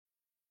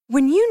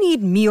When you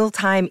need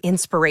mealtime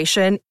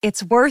inspiration,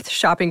 it's worth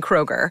shopping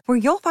Kroger, where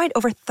you'll find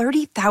over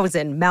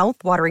 30,000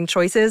 mouth-watering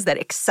choices that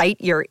excite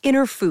your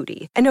inner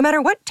foodie. And no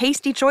matter what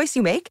tasty choice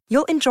you make,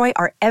 you'll enjoy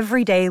our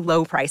everyday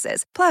low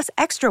prices, plus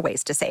extra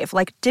ways to save,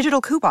 like digital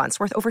coupons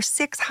worth over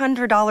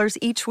 $600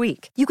 each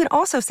week. You can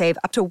also save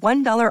up to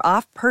 $1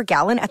 off per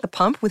gallon at the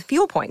pump with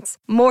fuel points.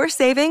 More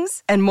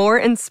savings and more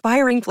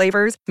inspiring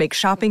flavors make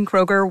shopping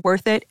Kroger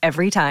worth it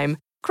every time.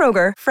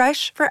 Kroger,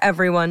 fresh for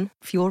everyone.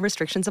 Fuel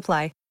restrictions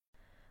apply.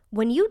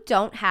 When you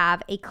don't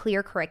have a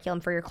clear curriculum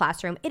for your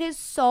classroom, it is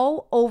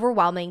so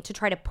overwhelming to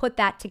try to put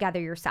that together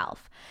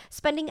yourself.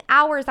 Spending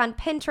hours on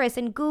Pinterest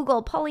and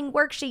Google pulling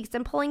worksheets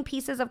and pulling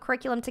pieces of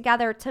curriculum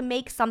together to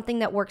make something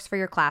that works for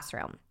your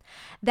classroom.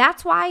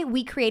 That's why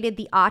we created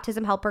the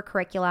Autism Helper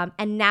curriculum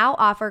and now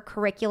offer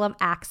Curriculum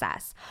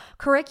Access.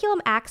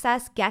 Curriculum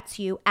Access gets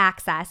you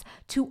access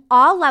to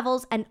all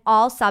levels and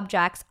all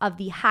subjects of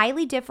the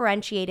highly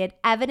differentiated,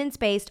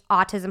 evidence-based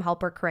Autism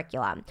Helper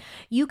curriculum.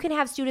 You can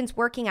have students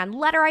working on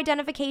letter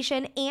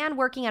identification and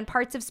working on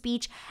parts of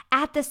speech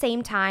at the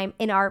same time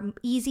in our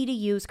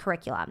easy-to-use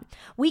curriculum.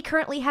 We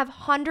currently have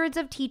hundreds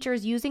of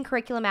teachers using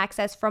Curriculum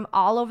Access from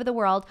all over the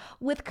world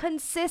with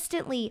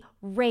consistently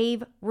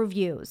rave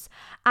reviews.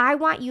 I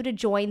want you to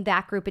join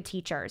that group of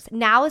teachers.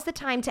 Now is the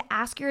time to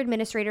ask your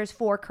administrators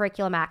for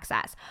Curriculum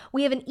Access.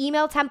 We have an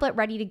email template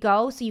ready to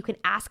go, so you can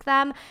ask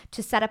them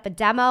to set up a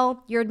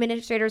demo. Your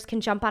administrators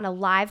can jump on a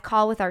live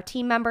call with our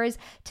team members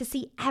to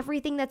see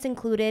everything that's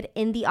included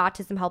in the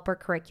Autism Helper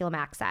Curriculum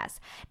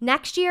Access.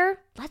 Next year,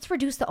 let's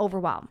reduce the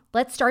overwhelm.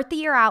 Let's start the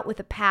year out with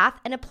a path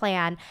and a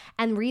plan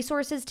and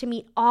resources to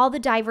meet all the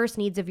diverse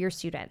needs of your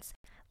students.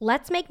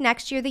 Let's make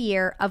next year the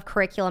year of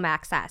Curriculum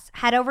Access.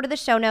 Head over to the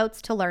show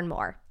notes to learn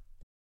more.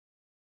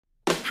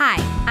 Hi,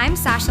 I'm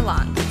Sasha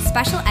Long,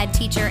 special ed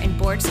teacher and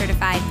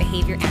board-certified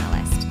behavior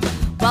analyst.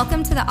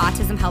 Welcome to the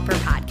Autism Helper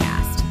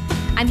podcast.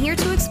 I'm here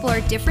to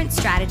explore different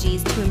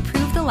strategies to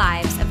improve the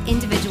lives of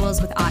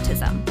individuals with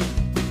autism.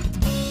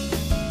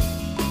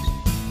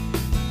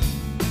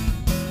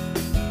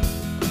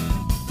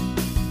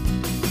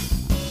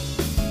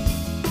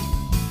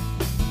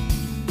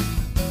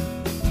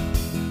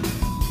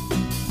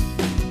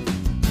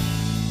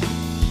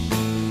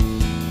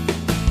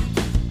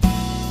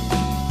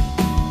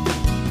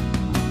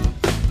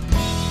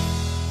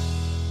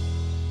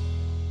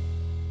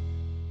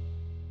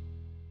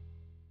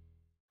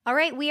 All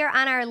right, we are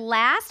on our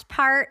last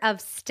part of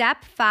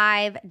Step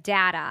 5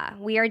 data.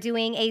 We are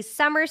doing a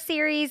summer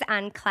series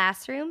on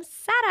classroom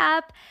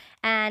setup,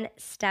 and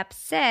Step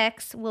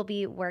 6 will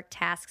be work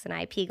tasks and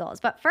IP goals.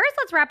 But first,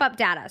 let's wrap up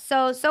data.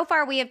 So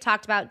far we have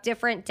talked about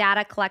different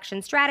data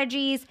collection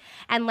strategies,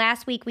 and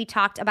last week we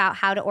talked about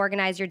how to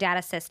organize your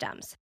data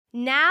systems.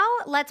 Now,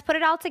 let's put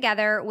it all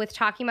together with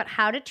talking about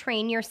how to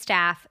train your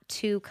staff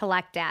to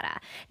collect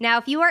data. Now,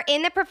 if you are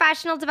in the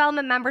professional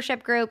development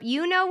membership group,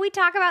 you know we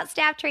talk about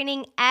staff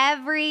training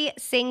every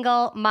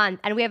single month.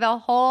 And we have a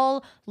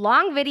whole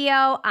long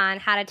video on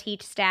how to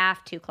teach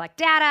staff to collect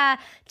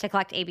data, to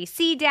collect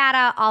ABC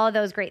data, all of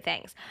those great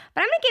things.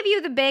 But I'm going to give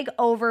you the big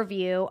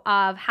overview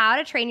of how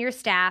to train your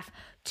staff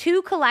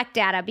to collect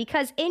data,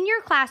 because in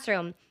your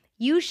classroom,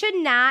 you should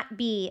not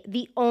be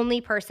the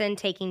only person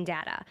taking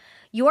data.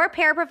 Your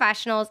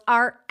paraprofessionals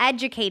are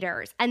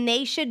educators, and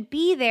they should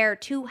be there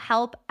to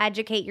help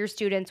educate your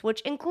students,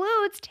 which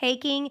includes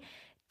taking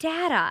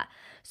data.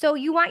 So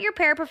you want your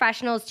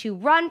paraprofessionals to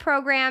run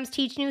programs,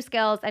 teach new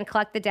skills, and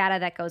collect the data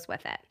that goes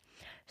with it.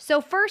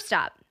 So first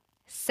up,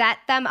 set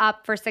them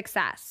up for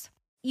success.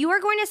 You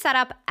are going to set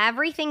up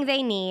everything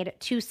they need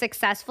to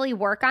successfully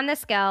work on the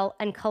skill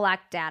and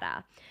collect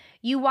data.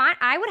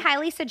 I would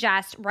highly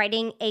suggest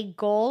writing a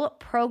goal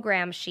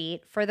program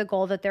sheet for the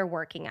goal that they're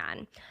working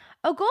on.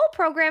 A goal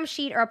program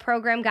sheet or a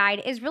program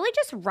guide is really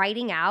just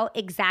writing out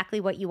exactly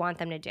what you want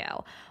them to do,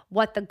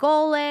 what the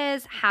goal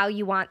is, how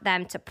you want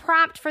them to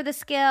prompt for the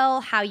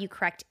skill, how you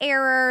correct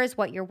errors,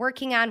 what you're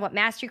working on, what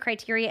mastery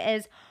criteria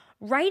is.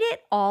 Write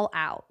it all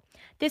out.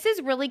 This is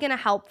really going to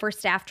help for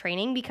staff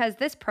training because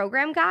this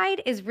program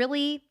guide is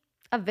really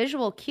a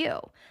visual cue.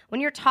 When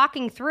you're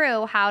talking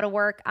through how to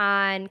work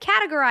on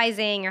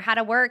categorizing or how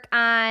to work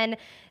on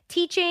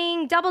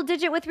teaching double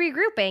digit with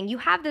regrouping, you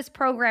have this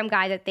program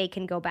guide that they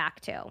can go back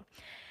to.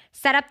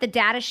 Set up the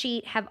data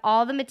sheet, have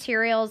all the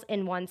materials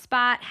in one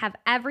spot, have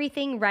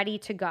everything ready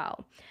to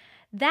go.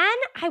 Then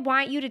I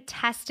want you to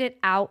test it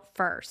out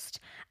first.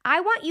 I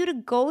want you to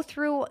go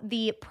through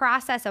the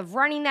process of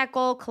running that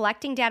goal,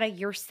 collecting data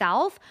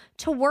yourself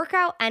to work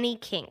out any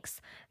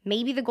kinks.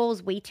 Maybe the goal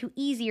is way too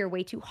easy or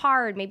way too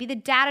hard. Maybe the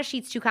data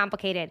sheet's too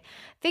complicated.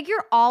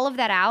 Figure all of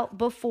that out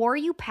before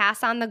you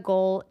pass on the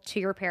goal to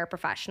your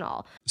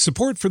paraprofessional.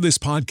 Support for this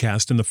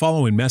podcast and the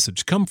following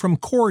message come from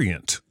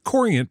Corient.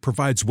 Corient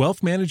provides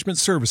wealth management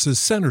services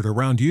centered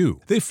around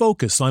you. They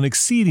focus on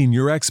exceeding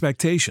your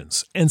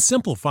expectations and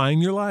simplifying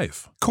your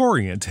life.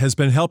 Corient has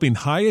been helping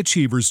high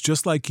achievers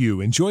just like you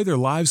enjoy their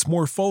lives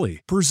more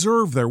fully,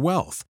 preserve their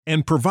wealth,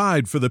 and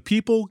provide for the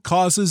people,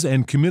 causes,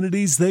 and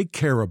communities they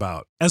care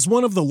about. As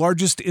one of the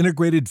largest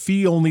integrated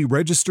fee-only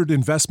registered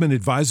investment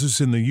advisors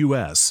in the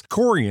U.S.,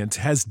 Corient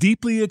has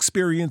deeply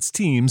experienced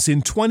teams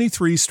in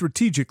 23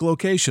 strategic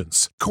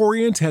locations.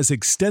 Corient has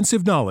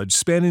extensive knowledge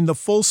spanning the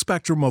full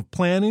spectrum of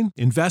planning,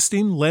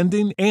 investing,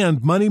 lending,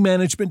 and money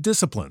management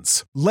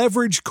disciplines.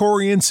 Leverage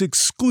Corient's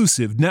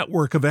exclusive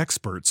network of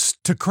experts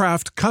to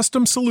craft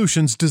custom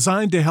solutions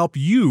designed to help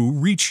you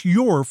reach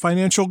your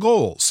financial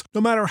goals,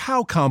 no matter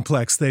how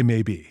complex they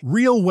may be.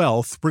 Real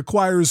wealth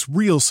requires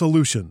real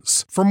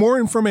solutions. For more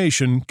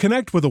information,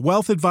 connect with a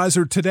wealth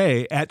advisor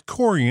today at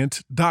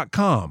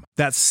Corient.com.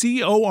 That's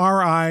Corient.com.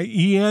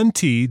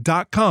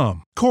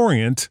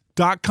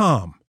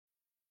 Corient.com.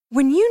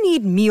 When you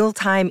need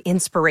mealtime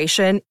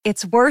inspiration,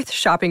 it's worth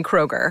shopping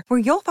Kroger, where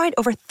you'll find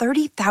over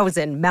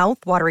 30,000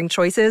 mouth-watering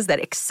choices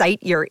that excite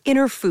your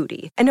inner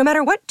foodie. And no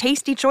matter what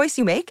tasty choice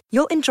you make,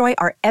 you'll enjoy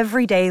our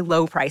everyday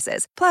low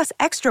prices, plus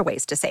extra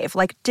ways to save,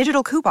 like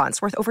digital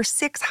coupons worth over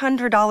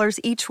 $600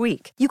 each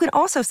week. You can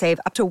also save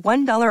up to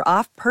 $1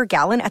 off per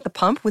gallon at the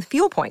pump with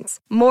fuel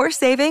points. More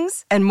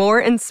savings and more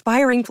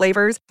inspiring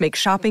flavors make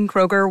shopping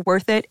Kroger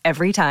worth it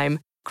every time.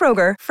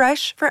 Kroger,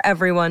 fresh for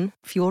everyone.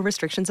 Fuel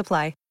restrictions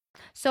apply.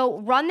 So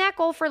run that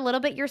goal for a little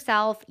bit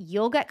yourself.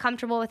 You'll get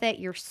comfortable with it.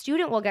 Your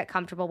student will get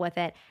comfortable with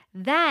it.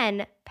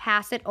 Then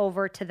pass it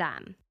over to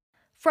them.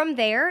 From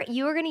there,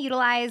 you are going to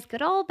utilize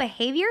good old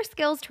behavior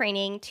skills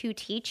training to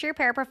teach your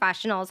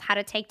paraprofessionals how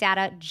to take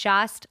data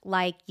just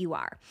like you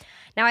are.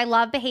 Now, I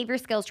love behavior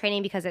skills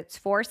training because it's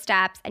 4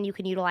 steps and you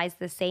can utilize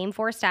the same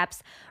 4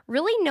 steps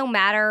really no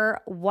matter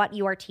what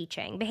you are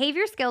teaching.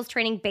 Behavior skills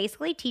training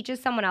basically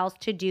teaches someone else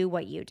to do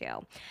what you do.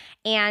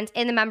 And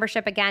in the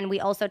membership, again, we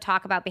also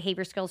talk about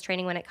behavior skills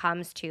training when it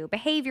comes to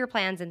behavior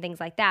plans and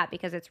things like that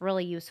because it's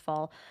really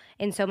useful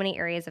in so many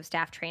areas of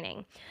staff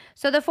training.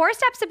 So the 4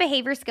 steps of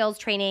behavior skills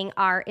training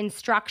are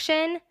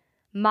instruction,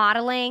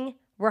 modeling,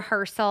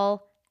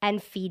 rehearsal,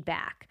 and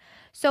feedback.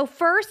 So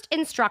first,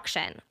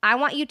 instruction. I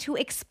want you to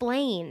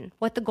explain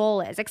what the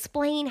goal is.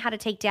 Explain how to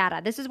take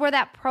data. This is where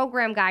that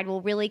program guide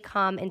will really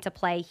come into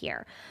play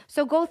here.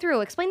 So go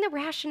through, explain the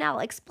rationale,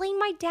 explain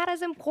why data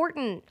is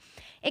important,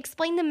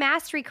 explain the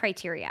mastery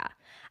criteria.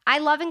 I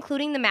love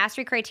including the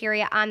mastery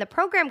criteria on the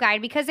program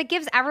guide because it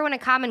gives everyone a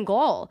common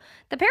goal.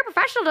 The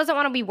paraprofessional doesn't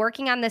want to be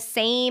working on the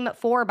same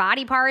 4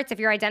 body parts, if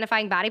you're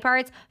identifying body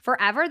parts,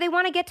 forever. They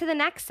want to get to the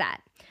next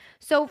set.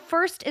 So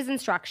first is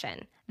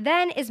instruction,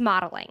 then is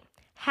modeling.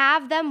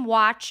 Have them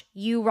watch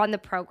you run the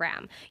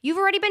program. You've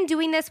already been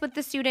doing this with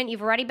the student.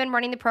 You've already been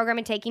running the program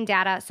and taking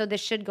data, so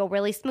this should go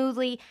really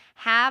smoothly.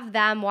 Have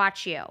them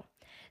watch you.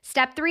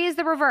 Step 3 is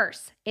the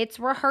reverse. It's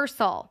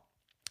rehearsal.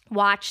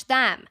 Watch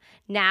them.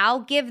 Now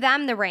give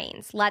them the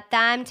reins. Let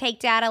them take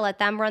data, let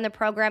them run the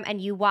program, and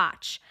you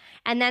watch.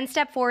 And then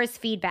step 4 is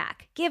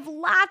feedback. Give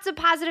lots of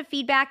positive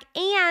feedback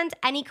and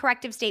any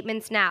corrective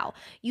statements now.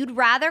 You'd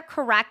rather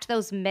correct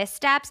those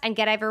missteps and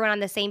get everyone on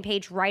the same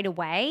page right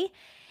away.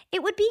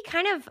 It would be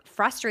kind of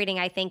frustrating,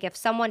 I think, if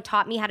someone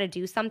taught me how to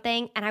do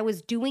something and I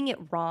was doing it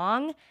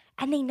wrong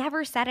and they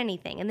never said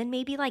anything. And then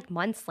maybe like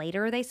months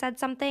later they said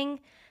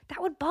something.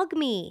 That would bug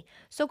me.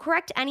 So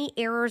correct any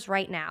errors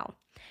right now.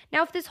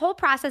 Now, if this whole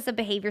process of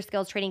behavior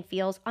skills training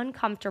feels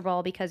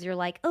uncomfortable because you're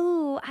like,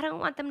 oh, I don't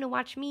want them to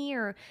watch me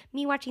or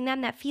me watching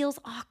them, that feels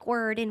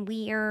awkward and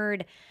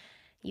weird.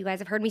 You guys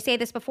have heard me say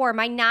this before.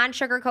 My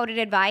non-sugar-coated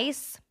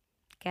advice,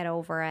 get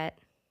over it.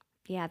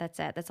 Yeah, that's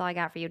it. That's all I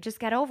got for you. Just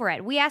get over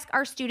it. We ask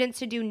our students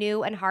to do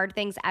new and hard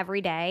things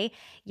every day.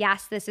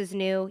 Yes, this is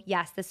new.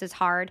 Yes, this is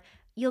hard.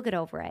 You'll get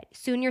over it.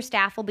 Soon your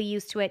staff will be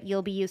used to it.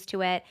 You'll be used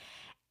to it.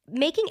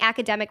 Making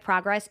academic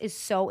progress is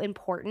so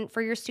important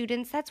for your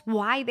students. That's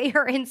why they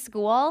are in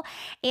school.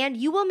 And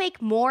you will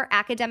make more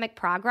academic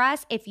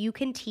progress if you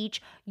can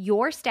teach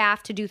your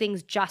staff to do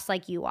things just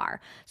like you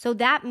are. So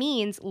that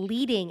means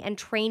leading and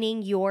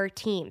training your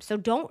team. So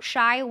don't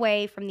shy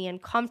away from the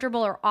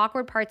uncomfortable or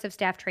awkward parts of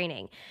staff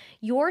training.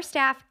 Your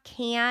staff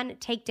can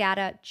take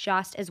data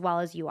just as well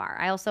as you are.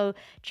 I also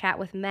chat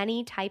with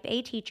many type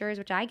A teachers,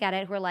 which I get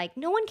it, who are like,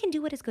 no one can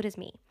do it as good as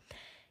me.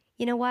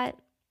 You know what?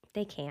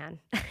 They can.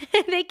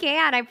 They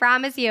can, I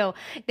promise you.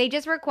 They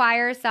just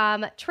require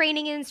some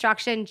training and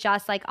instruction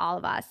just like all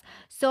of us.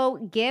 So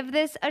give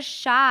this a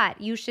shot.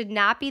 You should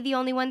not be the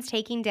only ones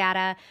taking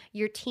data.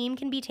 Your team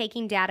can be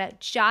taking data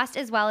just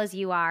as well as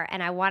you are,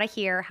 and I want to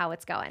hear how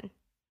it's going.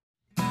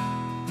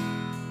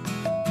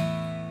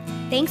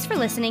 Thanks for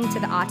listening to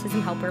the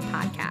Autism Helper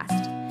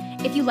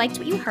podcast. If you liked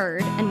what you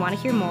heard and want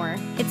to hear more,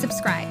 hit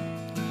subscribe.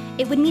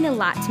 It would mean a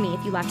lot to me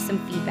if you left some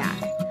feedback.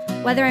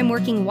 Whether I'm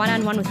working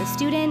one-on-one with a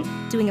student,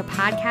 doing a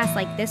podcast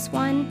like this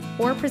one,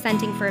 or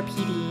presenting for a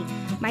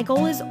PD, my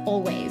goal is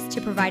always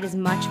to provide as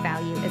much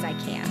value as I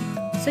can.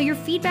 So your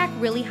feedback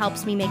really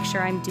helps me make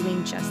sure I'm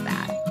doing just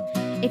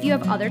that. If you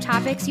have other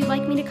topics you'd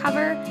like me to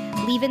cover,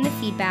 leave in the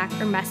feedback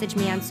or message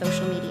me on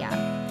social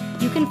media.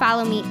 You can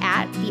follow me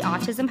at The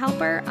Autism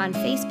Helper on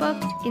Facebook,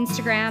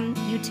 Instagram,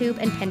 YouTube,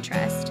 and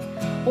Pinterest,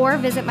 or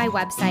visit my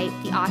website,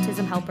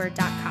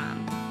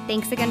 theautismhelper.com.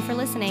 Thanks again for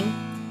listening.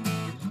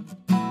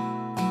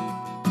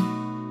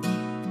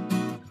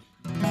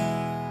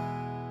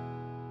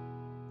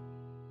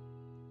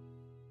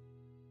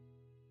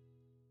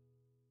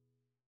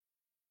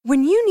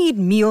 When you need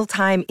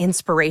mealtime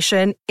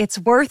inspiration, it's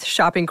worth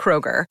shopping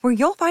Kroger, where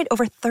you'll find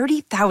over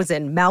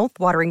 30,000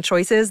 mouth-watering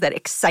choices that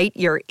excite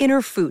your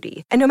inner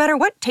foodie. And no matter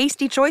what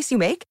tasty choice you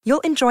make,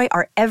 you'll enjoy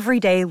our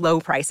everyday low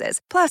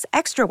prices, plus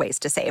extra ways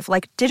to save,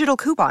 like digital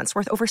coupons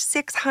worth over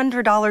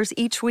 $600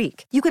 each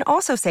week. You can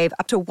also save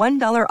up to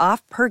 $1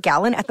 off per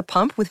gallon at the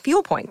pump with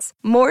fuel points.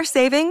 More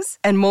savings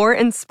and more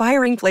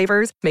inspiring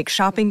flavors make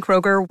shopping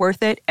Kroger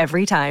worth it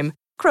every time.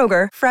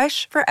 Kroger,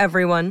 fresh for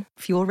everyone.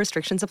 Fuel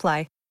restrictions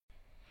apply.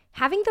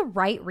 Having the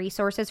right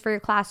resources for your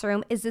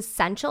classroom is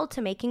essential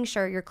to making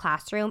sure your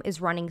classroom is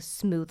running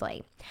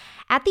smoothly.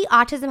 At the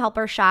Autism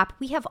Helper Shop,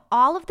 we have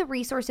all of the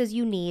resources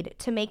you need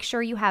to make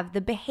sure you have the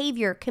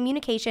behavior,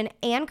 communication,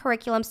 and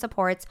curriculum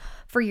supports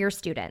for your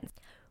students.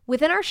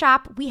 Within our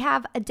shop, we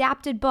have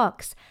adapted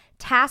books,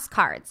 task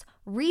cards,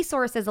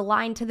 resources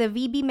aligned to the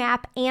VB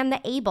map and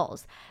the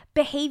ABLES,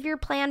 behavior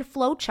plan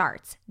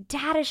flowcharts,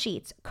 data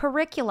sheets,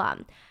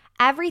 curriculum.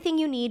 Everything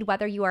you need,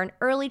 whether you are an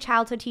early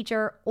childhood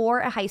teacher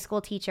or a high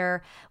school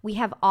teacher, we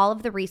have all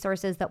of the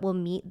resources that will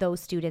meet those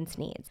students'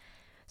 needs.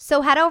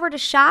 So head over to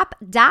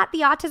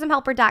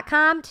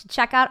shop.theautismhelper.com to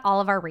check out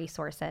all of our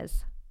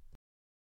resources.